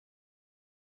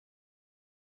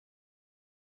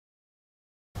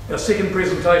Our second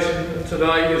presentation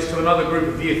today is to another group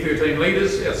of Year 13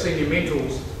 leaders, our senior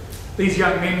mentors. These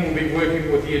young men will be working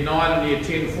with Year 9 and Year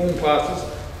 10 form classes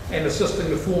and assisting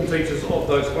the form teachers of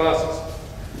those classes.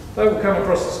 They will come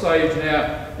across the stage now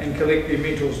and collect their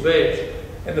Mentors badge.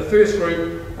 And the first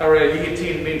group are our Year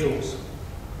 10 mentors.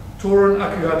 Torin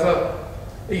Akuhata,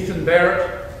 Ethan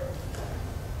Barrett,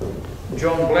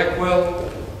 John Blackwell,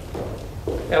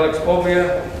 Alex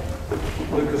Bobbia,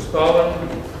 Lucas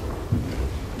Bowen,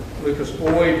 Lucas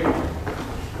Boyd,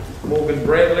 Morgan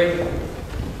Bradley,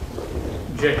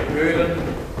 Jack Burden,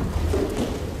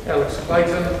 Alex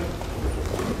Clayton,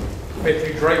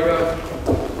 Matthew Draper,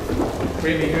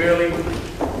 Remy Hurley,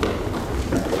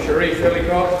 Sharif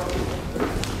Ellicott,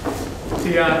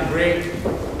 Tian Gregg,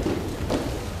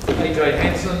 AJ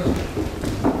Hansen,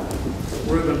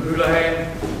 Ruben Houlihan,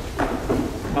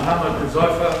 Mohammed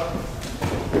Huzaifa,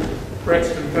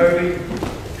 Braxton Cody,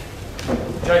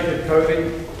 Jacob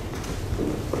Cody,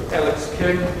 Alex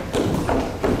King,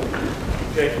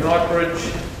 Jack Knightbridge,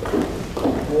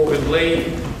 Morgan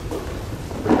Lee,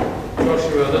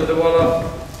 Joshua Lindewalla,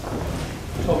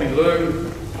 Tommy Liu,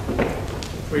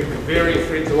 Fred McVeary,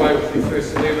 Fred's away with the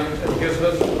first 11 at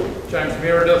Gisborne, James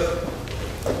Meredith,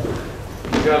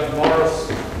 Judd Morris,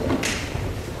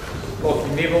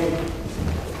 Lockie Neville,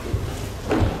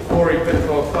 Corey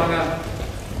Pitfall-Funga,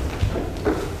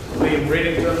 Liam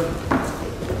Reddington,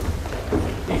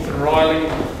 Ethan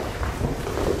Riley,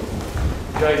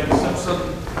 Jaden Simpson,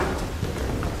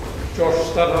 Josh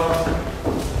Studholm,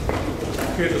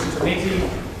 Curtis Tanetti,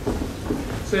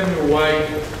 Samuel Wade,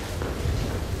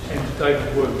 and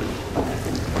David Wood.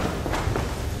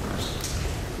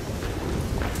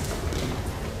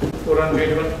 Well done,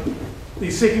 gentlemen. The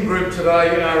second group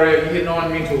today are our Year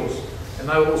 9 mentors, and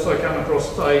they will also come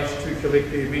across stage to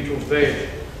collect their Mentors badge.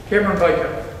 Cameron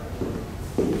Baker,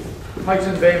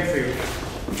 Peyton Bamfield,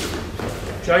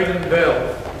 Jaden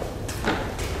Bell,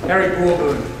 Harry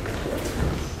Gorboon,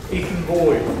 Ethan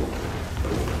Boyd,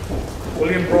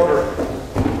 William Broderick,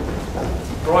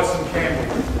 Bryson Campbell,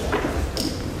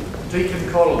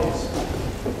 Deacon Collins,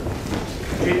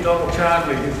 Jed Donald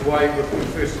Charnley, who's away with the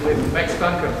first 11, Max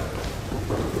Duncan,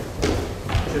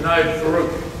 Junaid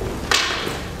Farouk,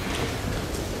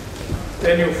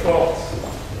 Daniel Fox,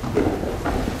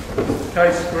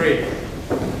 Case Gregg,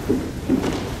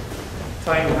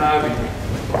 Tane Harvey,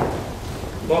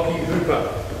 Lockie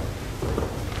Hooper,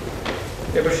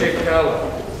 Abhishek Kala,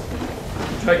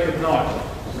 Jacob Knight,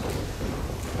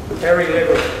 Harry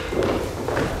Levitt,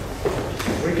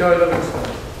 Rico Livingston,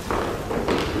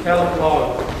 Callum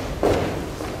Lyle,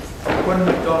 Quinn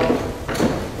McDonald,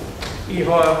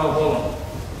 Ehio Mulholland,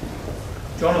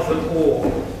 Jonathan Orr,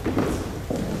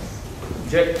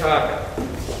 Jack Parker,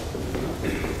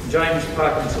 James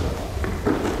Parkinson,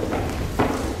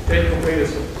 Daniel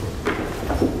Peterson,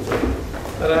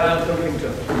 Adahan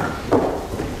Pilkington,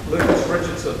 Lucas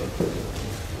Richardson,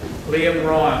 Liam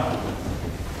Ryan,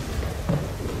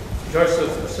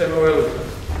 Joseph Samuelu,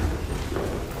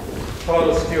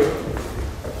 Tyler Stewart,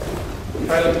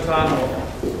 Caleb Tanoa,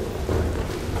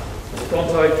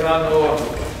 Dante Tanoa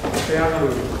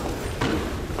Teangaru,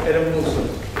 Adam Wilson.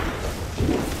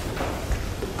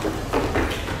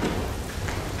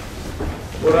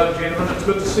 Well done, gentlemen. It's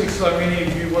good to see so many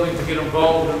of you willing to get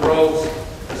involved in roles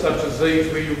such as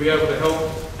these, where you'll be able to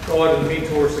help guide and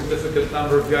mentor a significant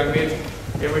number of young men.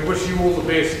 And we wish you all the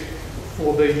best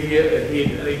for the year ahead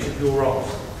in each of your roles.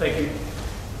 Thank you.